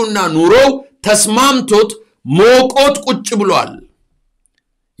ኃጢያቱና ኑሮው ተስማምቶት ሞቆት ቁጭ ብሏል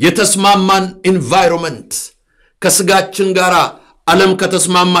የተስማማን environment ከስጋችን ጋራ ዓለም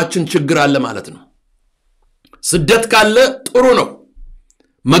ከተስማማችን ችግር አለ ማለት ነው ስደት ካለ ጥሩ ነው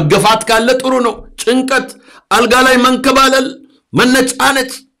መገፋት ካለ ጥሩ ነው ጭንቀት አልጋ ላይ መንከባለል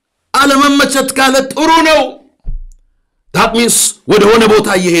መነጫነጭ አለመመቸት ካለ ጥሩ ነው that means ወደ ሆነ ቦታ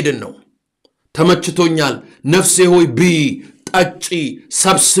እየሄድን ነው ተመችቶኛል ነፍሴ ሆይ ቢ ጠጪ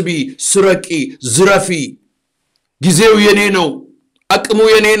ሰብስቢ ስረቂ ዝረፊ ጊዜው የኔ ነው አቅሙ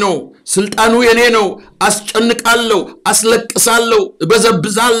የኔ ነው ስልጣኑ የኔ ነው አስጨንቃለሁ አስለቅሳለሁ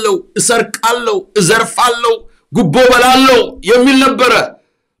እበዘብዛለሁ እሰርቃለሁ እዘርፋለሁ ጉቦ በላለሁ የሚል ነበር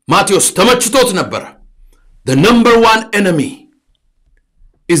ማቴዎስ ተመችቶት ነበር the number one enemy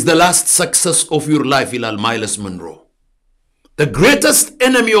is the last success of your life ይላል ማይልስ መንሮ the greatest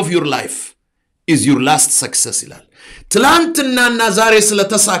enemy of your life is your last success ይላል ትላንትናና ዛሬ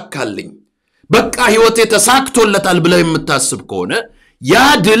ስለተሳካልኝ በቃ ህይወቴ ተሳክቶለታል ብለ የምታስብ ከሆነ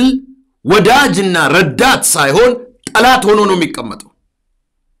ያድል ወዳጅና ረዳት ሳይሆን ጠላት ሆኖ ነው የሚቀመጠው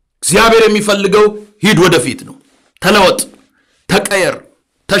እግዚአብሔር የሚፈልገው ሂድ ወደፊት ነው ተለወጥ ተቀየር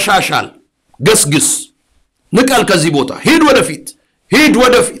ተሻሻል ገስግስ ንቀል ከዚህ ቦታ ሂድ ወደፊት ሂድ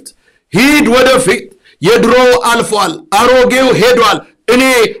ወደፊት ሂድ ወደፊት የድሮ አልፏል አሮጌው ሄዷል እኔ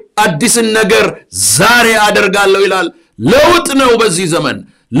አዲስ ነገር ዛሬ አደርጋለሁ ይላል ለውጥ ነው በዚህ ዘመን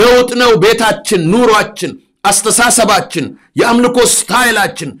ለውጥ ነው ቤታችን ኑሯችን አስተሳሰባችን የአምልኮ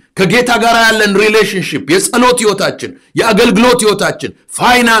ስታይላችን ከጌታ ጋር ያለን ሪሌሽንሺፕ የጸሎት ህይወታችን የአገልግሎት ህይወታችን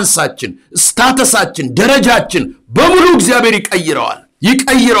ፋይናንሳችን ስታተሳችን ደረጃችን በሙሉ እግዚአብሔር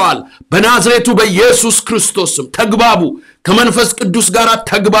ይቀይረዋል በናዝሬቱ በኢየሱስ ክርስቶስ ስም ተግባቡ ከመንፈስ ቅዱስ ጋር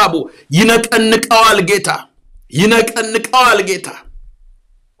ተግባቡ ይነቀንቀዋል ጌታ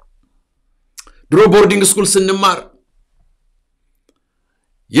ድሮ ቦርዲንግ ስኩል ስንማር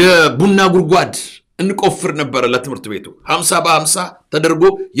የቡና ጉርጓድ እንቆፍር ነበር ለትምህርት ቤቱ 50 በ50 ተደርጎ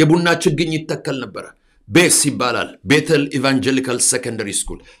የቡና ችግኝ ይተከል ነበር ቤስ ይባላል ቤተል ኢቫንጀሊካል ሴኮንደሪ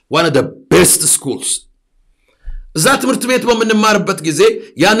ስኩል one of the best schools እዛ ትምህርት ቤት በመንማርበት ጊዜ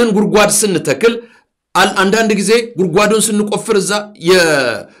ያንን ጉርጓድ ስንተክል አንዳንድ ጊዜ ጉርጓዱን ስንቆፍር እዛ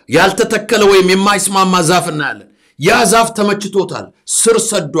ያልተተከለ ወይም የማይስማማ ዛፍ እናያለን ያ ዛፍ ተመችቶታል ስር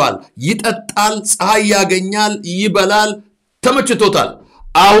ሰዷል ይጠጣል ፀሐይ ያገኛል ይበላል ተመችቶታል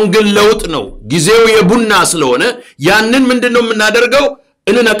አሁን ግን ለውጥ ነው ጊዜው የቡና ስለሆነ ያንን ምንድነው የምናደርገው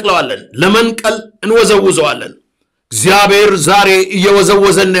እንነቅለዋለን ለመንቀል እንወዘውዘዋለን እግዚአብሔር ዛሬ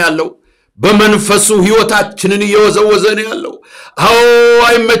እየወዘወዘን ያለው በመንፈሱ ህይወታችንን እየወዘወዘን ያለው አዎ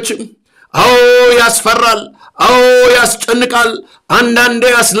አይመችም አዎ ያስፈራል አዎ ያስጨንቃል አንዳንዴ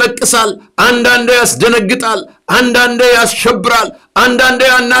ያስለቅሳል አንዳንዴ ያስደነግጣል አንዳንዴ ያስሸብራል አንዳንዴ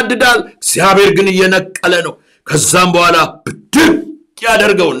ያናድዳል እግዚአብሔር ግን እየነቀለ ነው ከዛም በኋላ ብድግ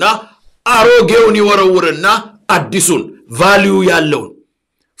ያደርገውና አሮጌውን ይወረውርና አዲሱን ቫልዩ ያለውን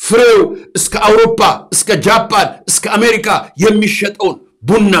ፍሬው እስከ አውሮፓ እስከ ጃፓን እስከ አሜሪካ የሚሸጠውን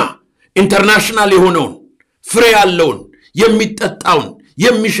ቡና ኢንተርናሽናል የሆነውን ፍሬ ያለውን የሚጠጣውን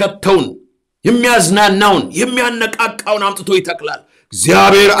የሚሸተውን የሚያዝናናውን የሚያነቃቃውን አምጥቶ ይተክላል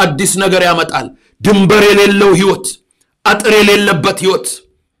እግዚአብሔር አዲስ ነገር ያመጣል ድንበር የሌለው ህይወት አጥር የሌለበት ህይወት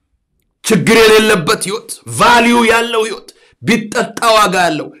ችግር የሌለበት ህይወት ቫልዩ ያለው ህይወት ቢጠጣ ዋጋ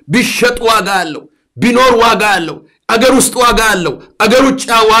ያለው ቢሸጥ ዋጋ ያለው ቢኖር ዋጋ ያለው አገር ውስጥ ዋጋ ያለው አገር ውጭ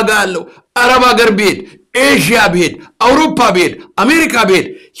ዋጋ ያለው አረብ አገር ቢሄድ ኤዥያ ቢሄድ አውሮፓ ቢሄድ አሜሪካ ቢሄድ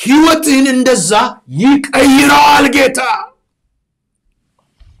ህይወትን እንደዛ ይቀይራል ጌታ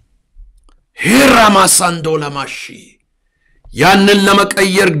ሄራማሳንዶ ለማሺ ያንን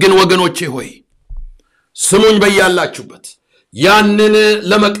ለመቀየር ግን ወገኖቼ ሆይ ስሙኝ በያላችሁበት ያንን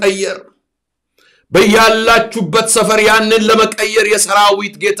ለመቀየር በያላችሁበት ሰፈር ያንን ለመቀየር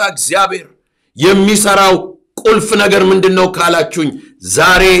የሰራዊት ጌታ እግዚአብሔር የሚሰራው ቁልፍ ነገር ምንድነው ካላችሁኝ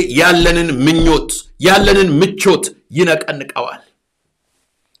ዛሬ ያለንን ምኞት ያለንን ምቾት ይነቀንቀዋል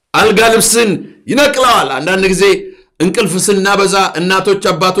አልጋ ልብስን ይነቅለዋል አንዳንድ ጊዜ እንቅልፍ ስናበዛ እናቶች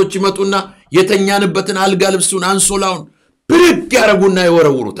አባቶች ይመጡና የተኛንበትን አልጋ ልብሱን አንሶላውን ብድግ ያረጉና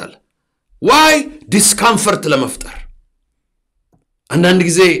ይወረውሩታል why discomfort ለመፍጠር አንዳንድ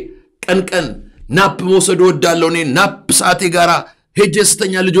ጊዜ ቀን ናፕ መውሰድ ወዳለው እኔ ናፕ ሰዓቴ ጋራ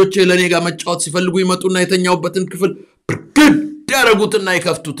ሄጀስተኛ ልጆቼ ለኔ ጋር መጫወት ሲፈልጉ ይመጡና የተኛውበትን ክፍል ብድግ ያረጉትና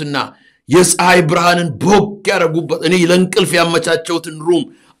ይከፍቱትና የፀሐይ ብርሃንን ቦግ ያደርጉበት እኔ ለእንቅልፍ ያመቻቸውትን ሩም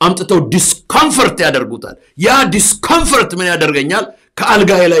አምጥተው ዲስኮምፈርት ያደርጉታል። ያ ዲስኮምፈርት ምን ያደርገኛል?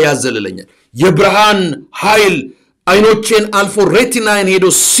 ከአልጋዬ ላይ ያዘልለኛል። የብርሃን ኃይል አይኖቼን አልፎ ሬቲናይን ሄዶ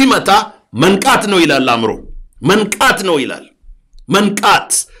ሲመታ መንቃት ነው ይላል አእምሮ። መንቃት ነው ይላል።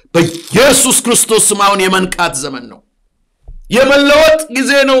 መንቃት በኢየሱስ ክርስቶስ ስም አሁን የመንቃት ዘመን ነው። የመለወጥ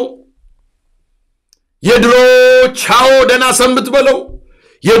ጊዜ ነው። የድሮ ቻው ደህና ሰንብት በለው፣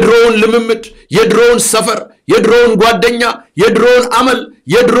 የድሮውን ልምምድ፣ የድሮውን ሰፈር፣ የድሮውን ጓደኛ፣ የድሮውን አመል፣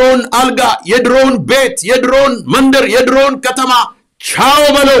 የድሮውን አልጋ፣ የድሮውን ቤት፣ የድሮውን መንደር፣ የድሮውን ከተማ ቻው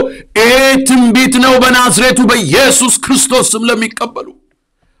በለው። ይሄ ትንቢት ነው በናዝሬቱ በኢየሱስ ክርስቶስ ስም ለሚቀበሉ።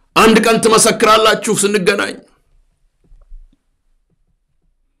 አንድ ቀን ትመሰክራላችሁ ስንገናኝ።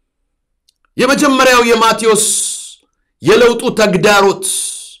 የመጀመሪያው የማቴዎስ የለውጡ ተግዳሮት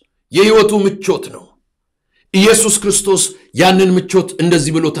የህይወቱ ምቾት ነው። ኢየሱስ ክርስቶስ ያንን ምቾት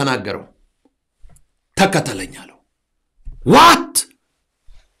እንደዚህ ብሎ ተናገረው፣ ተከተለኝ አለው። ዋት?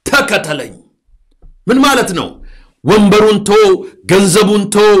 ተከተለኝ ምን ማለት ነው? ወንበሩን ቶ፣ ገንዘቡን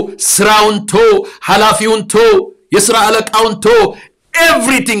ቶ፣ ስራውን ቶ፣ ኃላፊውን ቶ፣ የሥራ አለቃውን ቶ፣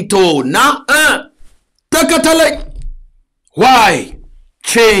 ኤቭሪቲንግ ቶ እና ተከተለኝ። ዋይ?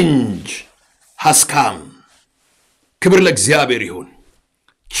 ቼንጅ has come። ክብር ለእግዚአብሔር ይሁን።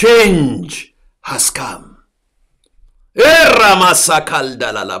 ቼንጅ has come። ኤራማሳ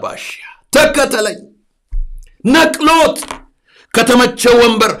ካልዳላላባሽያ ተከተለኝ። ነቅሎት ከተመቸው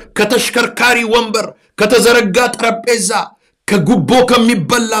ወንበር፣ ከተሽከርካሪ ወንበር፣ ከተዘረጋ ጠረጴዛ፣ ከጉቦ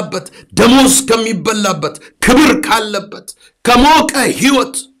ከሚበላበት፣ ደሞዝ ከሚበላበት፣ ክብር ካለበት ከሞቀ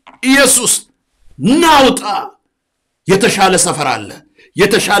ህይወት ኢየሱስ ናውጣ። የተሻለ ሰፈር አለ፣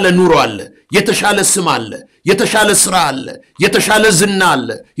 የተሻለ ኑሮ አለ፣ የተሻለ ስም አለ፣ የተሻለ ስራ አለ፣ የተሻለ ዝና አለ፣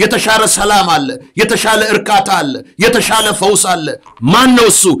 የተሻለ ሰላም አለ፣ የተሻለ እርካታ አለ፣ የተሻለ ፈውስ አለ። ማን ነው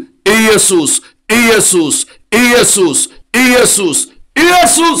እሱ? ኢየሱስ ኢየሱስ ኢየሱስ ኢየሱስ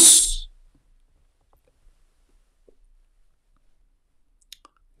ኢየሱስ።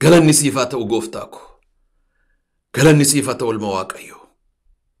 ገለኒ ሲፈተው ጎፍታኩ ገለኒ ሲፈተው المواقيو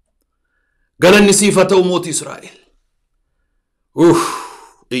ገለኒ ሲፈተው ሞት እስራኤል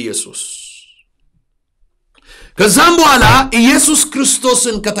ኢየሱስ። ከዛም በኋላ ኢየሱስ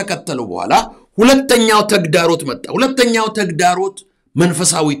ክርስቶስን ከተከተለው በኋላ ሁለተኛው ተግዳሮት መጣ። ሁለተኛው ተግዳሮት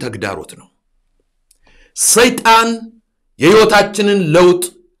መንፈሳዊ ተግዳሮት ነው። ሰይጣን የህይወታችንን ለውጥ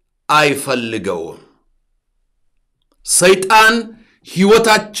አይፈልገውም። ሰይጣን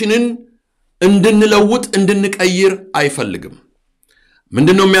ህይወታችንን እንድንለውጥ እንድንቀይር አይፈልግም።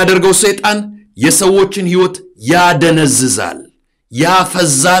 ምንድነው የሚያደርገው? ሰይጣን የሰዎችን ህይወት ያደነዝዛል፣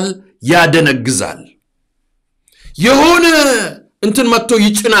 ያፈዛል፣ ያደነግዛል። የሆነ እንትን መጥቶ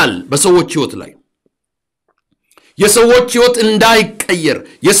ይጭናል በሰዎች ህይወት ላይ። የሰዎች ህይወት እንዳይቀየር፣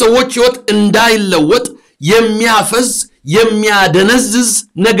 የሰዎች ህይወት እንዳይለወጥ የሚያፈዝ የሚያደነዝዝ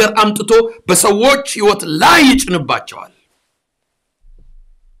ነገር አምጥቶ በሰዎች ህይወት ላይ ይጭንባቸዋል።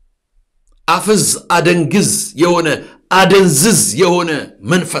 አፍዝ አደንግዝ የሆነ አደንዝዝ የሆነ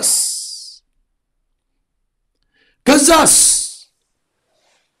መንፈስ። ከዛስ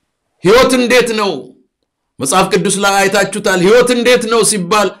ህይወት እንዴት ነው? መጽሐፍ ቅዱስ ላይ አይታችሁታል። ህይወት እንዴት ነው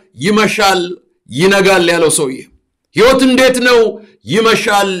ሲባል ይመሻል ይነጋል ያለው ሰውዬ። ህይወት እንዴት ነው?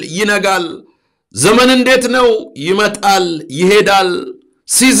 ይመሻል ይነጋል። ዘመን እንዴት ነው? ይመጣል ይሄዳል።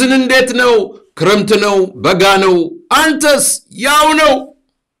 ሲዝን እንዴት ነው? ክረምት ነው በጋ ነው። አንተስ ያው ነው።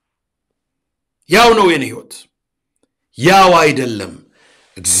 ያው ነው የኔ ህይወት። ያው አይደለም።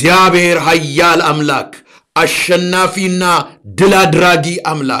 እግዚአብሔር ኃያል አምላክ፣ አሸናፊና ድል አድራጊ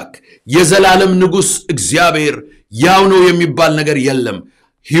አምላክ፣ የዘላለም ንጉስ እግዚአብሔር ያው ነው የሚባል ነገር የለም።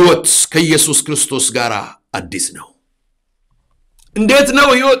 ህይወት ከኢየሱስ ክርስቶስ ጋር አዲስ ነው። እንዴት ነው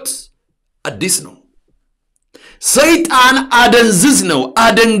ህይወት? አዲስ ነው። ሰይጣን አደንዝዝ ነው፣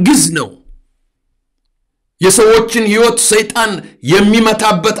 አደንግዝ ነው። የሰዎችን ህይወት ሰይጣን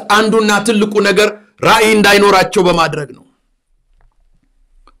የሚመታበት አንዱና ትልቁ ነገር ራእይ እንዳይኖራቸው በማድረግ ነው።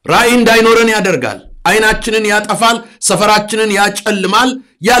 ራእይ እንዳይኖረን ያደርጋል። አይናችንን ያጠፋል፣ ሰፈራችንን ያጨልማል፣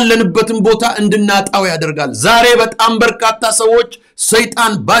 ያለንበትን ቦታ እንድናጣው ያደርጋል። ዛሬ በጣም በርካታ ሰዎች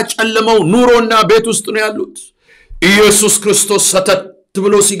ሰይጣን ባጨለመው ኑሮና ቤት ውስጥ ነው ያሉት። ኢየሱስ ክርስቶስ ሰተት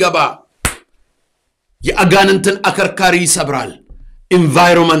ብሎ ሲገባ የአጋንንትን አከርካሪ ይሰብራል።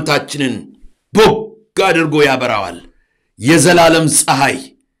 ኢንቫይሮመንታችንን ቦግ አድርጎ ያበራዋል። የዘላለም ፀሐይ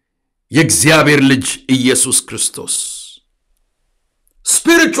የእግዚአብሔር ልጅ ኢየሱስ ክርስቶስ።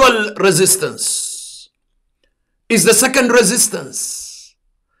 spiritual resistance is the second resistance።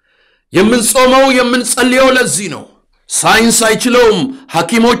 የምንጾመው የምንጸልየው ለዚህ ነው። ሳይንስ አይችለውም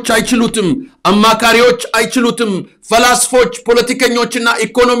ሐኪሞች አይችሉትም አማካሪዎች አይችሉትም ፈላስፎች ፖለቲከኞችና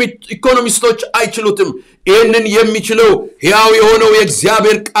ኢኮኖሚስቶች አይችሉትም ይህንን የሚችለው ሕያው የሆነው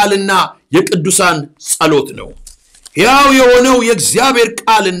የእግዚአብሔር ቃልና የቅዱሳን ጸሎት ነው ሕያው የሆነው የእግዚአብሔር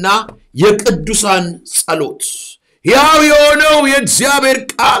ቃልና የቅዱሳን ጸሎት ሕያው የሆነው የእግዚአብሔር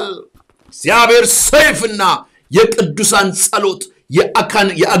ቃል እግዚአብሔር ሰይፍና የቅዱሳን ጸሎት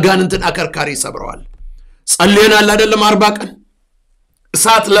የአጋንንትን አከርካሪ ሰብረዋል ጸልየናል አይደለም 40 ቀን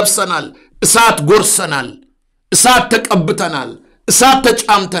እሳት ለብሰናል እሳት ጎርሰናል እሳት ተቀብተናል እሳት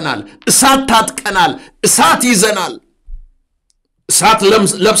ተጫምተናል እሳት ታጥቀናል እሳት ይዘናል እሳት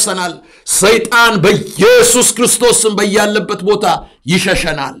ለብሰናል ሰይጣን በኢየሱስ ክርስቶስም በያለበት ቦታ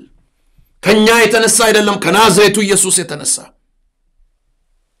ይሸሸናል ከኛ የተነሳ አይደለም ከናዝሬቱ ኢየሱስ የተነሳ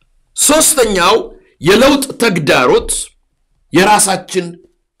ሶስተኛው የለውጥ ተግዳሮት የራሳችን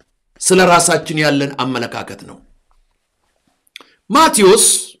ስለ ራሳችን ያለን አመለካከት ነው ማቴዎስ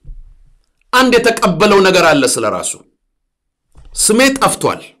አንድ የተቀበለው ነገር አለ ስለ ራሱ ስሜ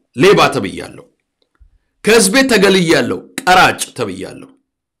ጠፍቷል ሌባ ተብያለሁ ከህዝቤ ተገልያለሁ ቀራጭ ተብያለሁ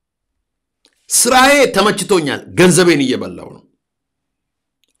ስራዬ ተመችቶኛል ገንዘቤን እየበላው ነው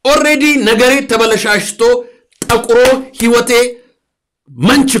ኦሬዲ ነገሬ ተበለሻሽቶ ጠቁሮ ህይወቴ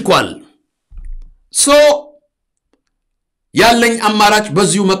መንችኳል ሶ ያለኝ አማራጭ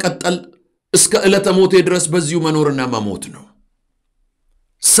በዚሁ መቀጠል እስከ ዕለተ ሞቴ ድረስ በዚሁ መኖርና መሞት ነው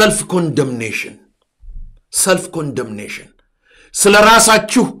self condemnation ስለ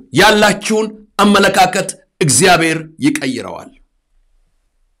ራሳችሁ ያላችሁን አመለካከት እግዚአብሔር ይቀይረዋል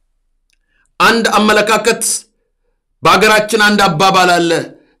አንድ አመለካከት በአገራችን አንድ አባባል አለ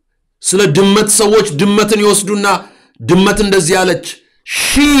ስለ ድመት ሰዎች ድመትን ይወስዱና ድመት እንደዚህ ያለች ሺ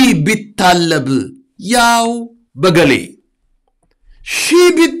ቢታለብ ያው በገሌ ሺ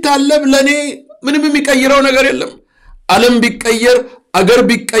ቢታለብ ለኔ ምንም የሚቀይረው ነገር የለም ዓለም ቢቀየር አገር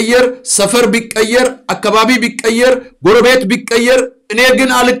ቢቀየር ሰፈር ቢቀየር አካባቢ ቢቀየር ጎረቤት ቢቀየር እኔ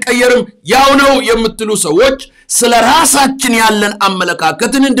ግን አልቀየርም ያው ነው የምትሉ ሰዎች ስለ ራሳችን ያለን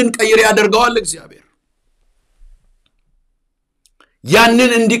አመለካከትን እንድንቀይር ያደርጋል እግዚአብሔር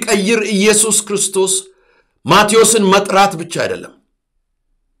ያንን እንዲቀይር ኢየሱስ ክርስቶስ ማቴዎስን መጥራት ብቻ አይደለም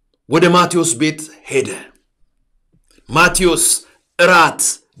ወደ ማቴዎስ ቤት ሄደ ማቴዎስ እራት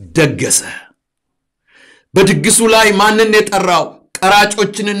ደገሰ በድግሱ ላይ ማንን የጠራው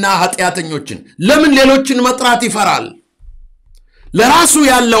ቀራጮችንና ኃጢያተኞችን ለምን ሌሎችን መጥራት ይፈራል ለራሱ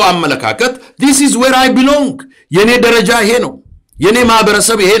ያለው አመለካከት this is where I belong የኔ ደረጃ ይሄ ነው የኔ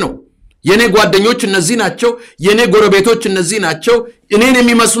ማህበረሰብ ይሄ ነው የኔ ጓደኞች እነዚህ ናቸው የኔ ጎረቤቶች እነዚህ ናቸው እኔን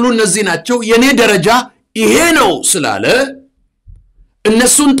የሚመስሉ እነዚህ ናቸው የኔ ደረጃ ይሄ ነው ስላለ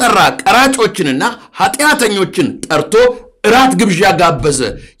እነሱን ጠራ ቀራጮችንና ኃጢያተኞችን ጠርቶ እራት ግብዣ ጋበዘ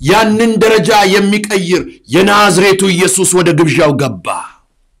ያንን ደረጃ የሚቀይር የናዝሬቱ ኢየሱስ ወደ ግብዣው ገባ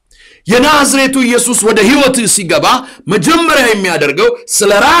የናዝሬቱ ኢየሱስ ወደ ህይወት ሲገባ መጀመሪያ የሚያደርገው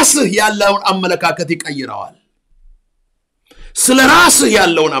ስለ ራስህ ያለውን አመለካከት ይቀይረዋል ስለ ራስህ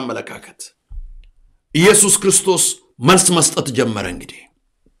ያለውን አመለካከት ኢየሱስ ክርስቶስ መልስ መስጠት ጀመረ እንግዲህ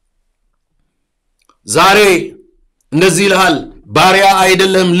ዛሬ እንደዚህ ይልሃል ባሪያ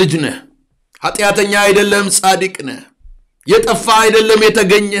አይደለም ልጅ ነህ ኃጢያተኛ አይደለም ጻድቅ ነህ የጠፋ አይደለም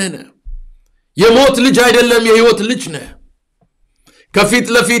የተገኘህ ነህ የሞት ልጅ አይደለም የህይወት ልጅ ነህ ከፊት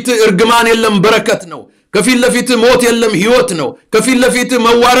ለፊት እርግማን የለም በረከት ነው ከፊት ለፊት ሞት የለም ህይወት ነው ከፊት ለፊት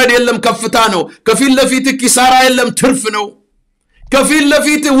መዋረድ የለም ከፍታ ነው ከፊት ለፊት ኪሳራ የለም ትርፍ ነው ከፊት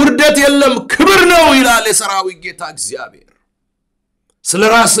ለፊት ውርደት የለም ክብር ነው ይላል የሰራዊት ጌታ እግዚአብሔር ስለ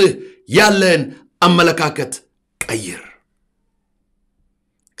ራስህ ያለን አመለካከት ቀይር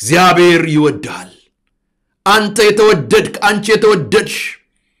እግዚአብሔር ይወዳል አንተ የተወደድክ አንቺ የተወደድሽ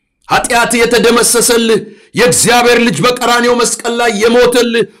ኃጢአት የተደመሰሰልህ የእግዚአብሔር ልጅ በቀራንዮ መስቀል ላይ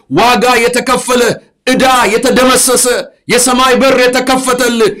የሞተልህ ዋጋ የተከፈለ ዕዳ የተደመሰሰ የሰማይ በር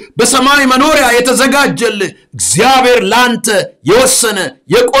የተከፈተልህ በሰማይ መኖሪያ የተዘጋጀልህ እግዚአብሔር ላንተ የወሰነ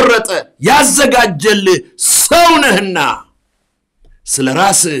የቆረጠ ያዘጋጀልህ ሰው ነህና ስለ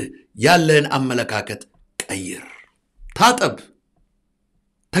ራስህ ያለን አመለካከት ቀይር ታጠብ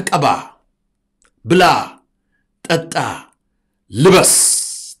ተቀባ ብላ ጠጣ ልበስ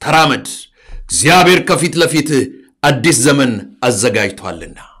ተራመድ እግዚአብሔር ከፊት ለፊት አዲስ ዘመን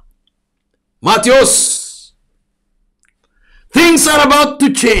አዘጋጅቷልና ማቴዎስ things are about to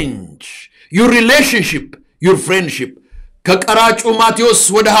change your relationship your friendship ከቀራጩ ማቴዎስ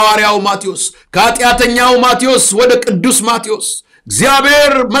ወደ ሐዋርያው ማቴዎስ ከኃጢያተኛው ማቴዎስ ወደ ቅዱስ ማቴዎስ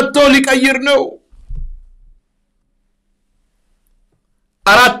እግዚአብሔር መጥቶ ሊቀይር ነው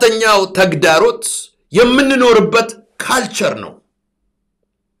አራተኛው ተግዳሮት የምንኖርበት ካልቸር ነው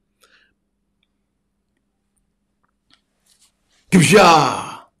ግብዣ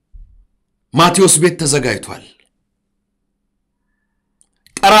ማቴዎስ ቤት ተዘጋጅቷል።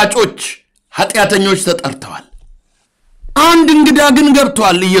 ቀራጮች ኃጢአተኞች ተጠርተዋል። አንድ እንግዳ ግን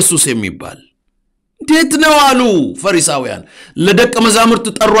ገብቷል ኢየሱስ የሚባል። እንዴት ነው አሉ ፈሪሳውያን። ለደቀ መዛሙርት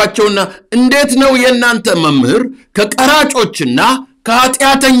ጠሯቸውና እንዴት ነው የእናንተ መምህር ከቀራጮችና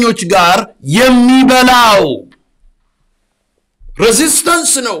ከኃጢአተኞች ጋር የሚበላው?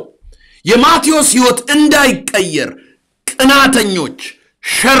 ሬዚስተንስ ነው። የማቴዎስ ሕይወት እንዳይቀየር ቅናተኞች፣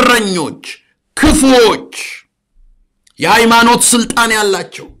 ሸረኞች፣ ክፉዎች፣ የሃይማኖት ስልጣን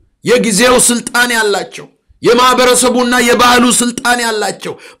ያላቸው፣ የጊዜው ስልጣን ያላቸው፣ የማህበረሰቡና የባህሉ ስልጣን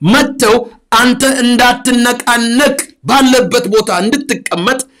ያላቸው መጥተው አንተ እንዳትነቃነቅ ባለበት ቦታ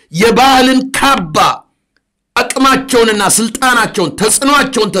እንድትቀመጥ የባህልን ካባ አቅማቸውንና ስልጣናቸውን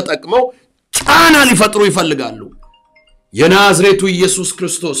ተጽዕኖአቸውን ተጠቅመው ጫና ሊፈጥሩ ይፈልጋሉ። የናዝሬቱ ኢየሱስ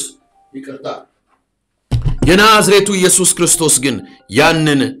ክርስቶስ የናዝሬቱ ኢየሱስ ክርስቶስ ግን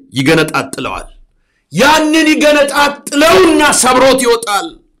ያንን ይገነጣጥለዋል። ያንን ይገነጣጥለውና ሰብሮት ይወጣል።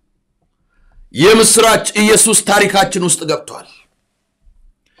 የምስራች ኢየሱስ ታሪካችን ውስጥ ገብቷል።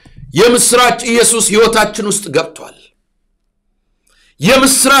 የምስራች ኢየሱስ ሕይወታችን ውስጥ ገብቷል።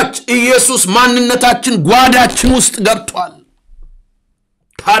 የምስራች ኢየሱስ ማንነታችን ጓዳችን ውስጥ ገብቷል።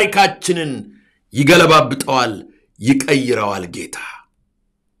 ታሪካችንን ይገለባብጠዋል፣ ይቀይረዋል ጌታ።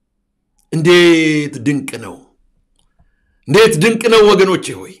 እንዴት ድንቅ ነው! እንዴት ድንቅ ነው ወገኖቼ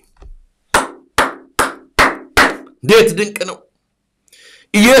ሆይ! እንዴት ድንቅ ነው!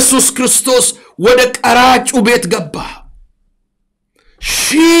 ኢየሱስ ክርስቶስ ወደ ቀራጩ ቤት ገባ።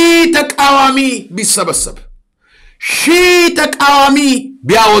 ሺህ ተቃዋሚ ቢሰበሰብ፣ ሺህ ተቃዋሚ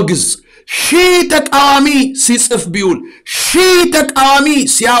ቢያወግዝ፣ ሺህ ተቃዋሚ ሲጽፍ ቢውል፣ ሺህ ተቃዋሚ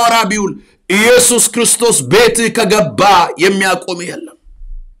ሲያወራ ቢውል ኢየሱስ ክርስቶስ ቤት ከገባ የሚያቆም የለም።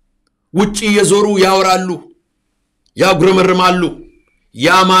 ውጪ የዞሩ ያወራሉ፣ ያጉረመርማሉ፣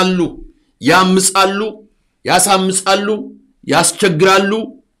 ያማሉ፣ ያምጻሉ፣ ያሳምጻሉ፣ ያስቸግራሉ፣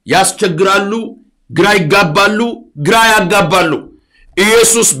 ግራ ይጋባሉ፣ ግራ ያጋባሉ።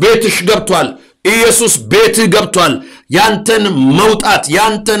 ኢየሱስ ቤትሽ ገብቷል። ኢየሱስ ቤትህ ገብቷል። ያንተን መውጣት፣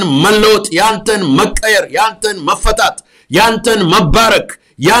 ያንተን መለወጥ፣ ያንተን መቀየር፣ ያንተን መፈታት፣ ያንተን መባረክ፣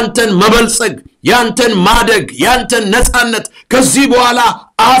 ያንተን መበልጸግ፣ ያንተን ማደግ፣ ያንተን ነፃነት ከዚህ በኋላ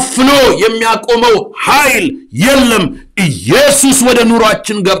አፍኖ የሚያቆመው ኃይል የለም። ኢየሱስ ወደ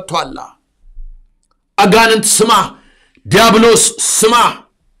ኑሯችን ገብቷል። አጋንንት ስማ፣ ዲያብሎስ ስማ።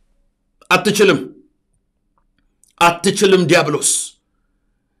 አትችልም ዲያብሎስ።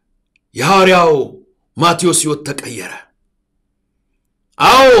 የሐዋርያው ማቴዎስ ሕይወት ተቀየረ።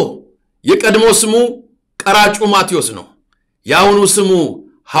 አዎ የቀድሞ ስሙ ቀራጩ ማቴዎስ ነው። የአሁኑ ስሙ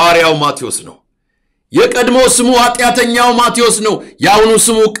ሐዋርያው ማቴዎስ ነው። የቀድሞ ስሙ ኃጢአተኛው ማቴዎስ ነው። የአሁኑ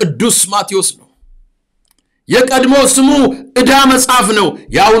ስሙ ቅዱስ ማቴዎስ ነው። የቀድሞ ስሙ ዕዳ መጽሐፍ ነው።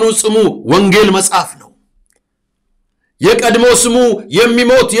 የአሁኑ ስሙ ወንጌል መጽሐፍ ነው። የቀድሞ ስሙ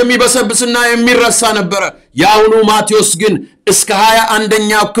የሚሞት የሚበሰብስና የሚረሳ ነበረ። የአሁኑ ማቴዎስ ግን እስከ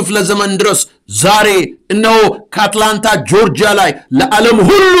 21ኛው ክፍለ ዘመን ድረስ ዛሬ እነሆ ከአትላንታ ጆርጂያ ላይ ለዓለም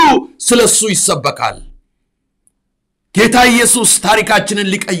ሁሉ ስለሱ ይሰበካል። ጌታ ኢየሱስ ታሪካችንን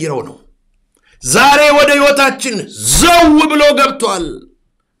ሊቀይረው ነው። ዛሬ ወደ ሕይወታችን ዘው ብሎ ገብቷል።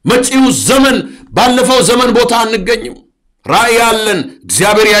 መጪው ዘመን ባለፈው ዘመን ቦታ አንገኝም። ራእይ አለን።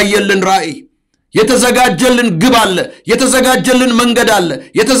 እግዚአብሔር ያየልን ራእይ፣ የተዘጋጀልን ግብ አለ፣ የተዘጋጀልን መንገድ አለ፣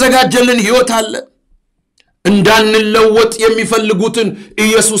 የተዘጋጀልን ሕይወት አለ። እንዳንለወጥ የሚፈልጉትን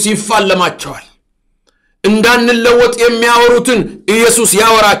ኢየሱስ ይፋለማቸዋል። እንዳንለወጥ የሚያወሩትን ኢየሱስ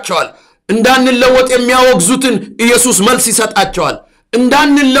ያወራቸዋል። እንዳንለወጥ የሚያወግዙትን ኢየሱስ መልስ ይሰጣቸዋል።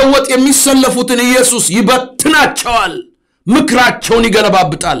 እንዳንለወጥ የሚሰለፉትን ኢየሱስ ይበትናቸዋል። ምክራቸውን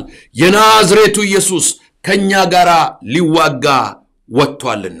ይገለባብጣል። የናዝሬቱ ኢየሱስ ከኛ ጋር ሊዋጋ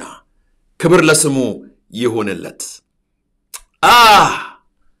ወጥቷልና ክብር ለስሙ ይሁንለት።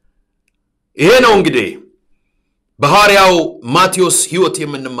 ይሄ ነው እንግዲህ በሐዋርያው ማቴዎስ ሕይወት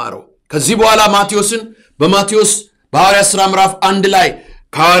የምንማረው። ከዚህ በኋላ ማቴዎስን በማቴዎስ በሐዋርያት ሥራ ምዕራፍ 1 ላይ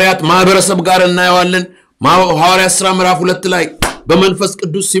ከሐዋርያት ማህበረሰብ ጋር እናየዋለን። ሐዋርያት ሥራ ምዕራፍ 2 ላይ በመንፈስ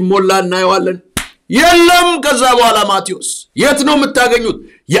ቅዱስ ሲሞላ እናየዋለን። የለም ከዛ በኋላ ማቴዎስ የት ነው የምታገኙት?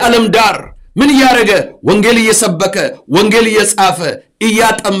 የዓለም ዳር ምን እያደረገ? ወንጌል እየሰበከ፣ ወንጌል እየጻፈ፣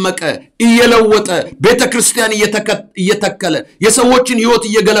 እያጠመቀ፣ እየለወጠ፣ ቤተ ክርስቲያን እየተከለ፣ የሰዎችን ሕይወት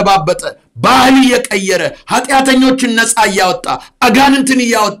እየገለባበጠ፣ ባህል እየቀየረ፣ ኃጢአተኞችን ነፃ እያወጣ፣ አጋንንትን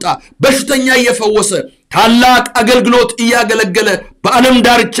እያወጣ፣ በሽተኛ እየፈወሰ፣ ታላቅ አገልግሎት እያገለገለ በዓለም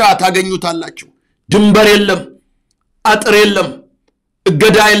ዳርቻ ታገኙታላችሁ። ድንበር የለም፣ አጥር የለም፣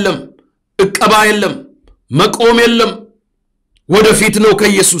 እገዳ የለም፣ እቀባ የለም፣ መቆም የለም። ወደፊት ነው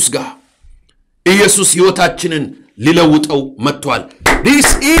ከኢየሱስ ጋር። ኢየሱስ ሕይወታችንን ሊለውጠው መጥቷል። this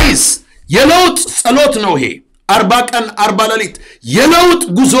is የለውጥ ጸሎት ነው ይሄ 40 ቀን 40 ሌሊት የለውጥ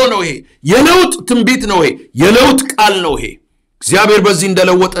ጉዞ ነው ይሄ የለውጥ ትንቢት ነው ይሄ የለውጥ ቃል ነው ይሄ እግዚአብሔር በዚህ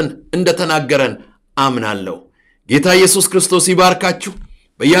እንደለወጠን እንደተናገረን አምናለሁ። ጌታ ኢየሱስ ክርስቶስ ይባርካችሁ።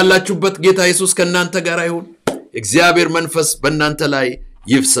 በያላችሁበት ጌታ ኢየሱስ ከናንተ ጋር ይሁን። እግዚአብሔር መንፈስ በእናንተ ላይ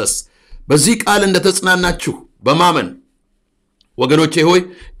ይፍሰስ። በዚህ ቃል እንደተጽናናችሁ በማመን ወገኖቼ ሆይ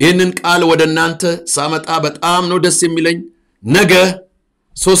ይህንን ቃል ወደ እናንተ ሳመጣ በጣም ነው ደስ የሚለኝ። ነገ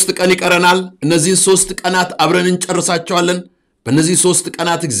 3 ቀን ይቀረናል። እነዚህ 3 ቀናት አብረን እንጨርሳቸዋለን። በእነዚህ 3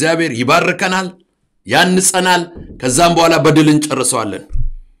 ቀናት እግዚአብሔር ይባርከናል፣ ያንጸናል። ከዛም በኋላ በድል እንጨርሰዋለን።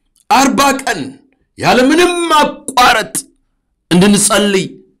 40 ቀን ያለ ምንም ማቋረጥ እንድንጸልይ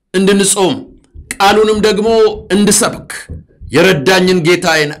እንድንጾም ቃሉንም ደግሞ እንድሰብክ የረዳኝን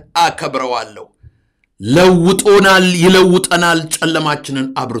ጌታዬን አከብረዋለሁ። ለውጦናል፣ ይለውጠናል፣ ጨለማችንን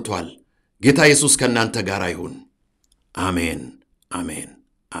አብርቷል። ጌታ ኢየሱስ ከናንተ ጋር ይሁን። አሜን አሜን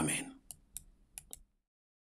አሜን።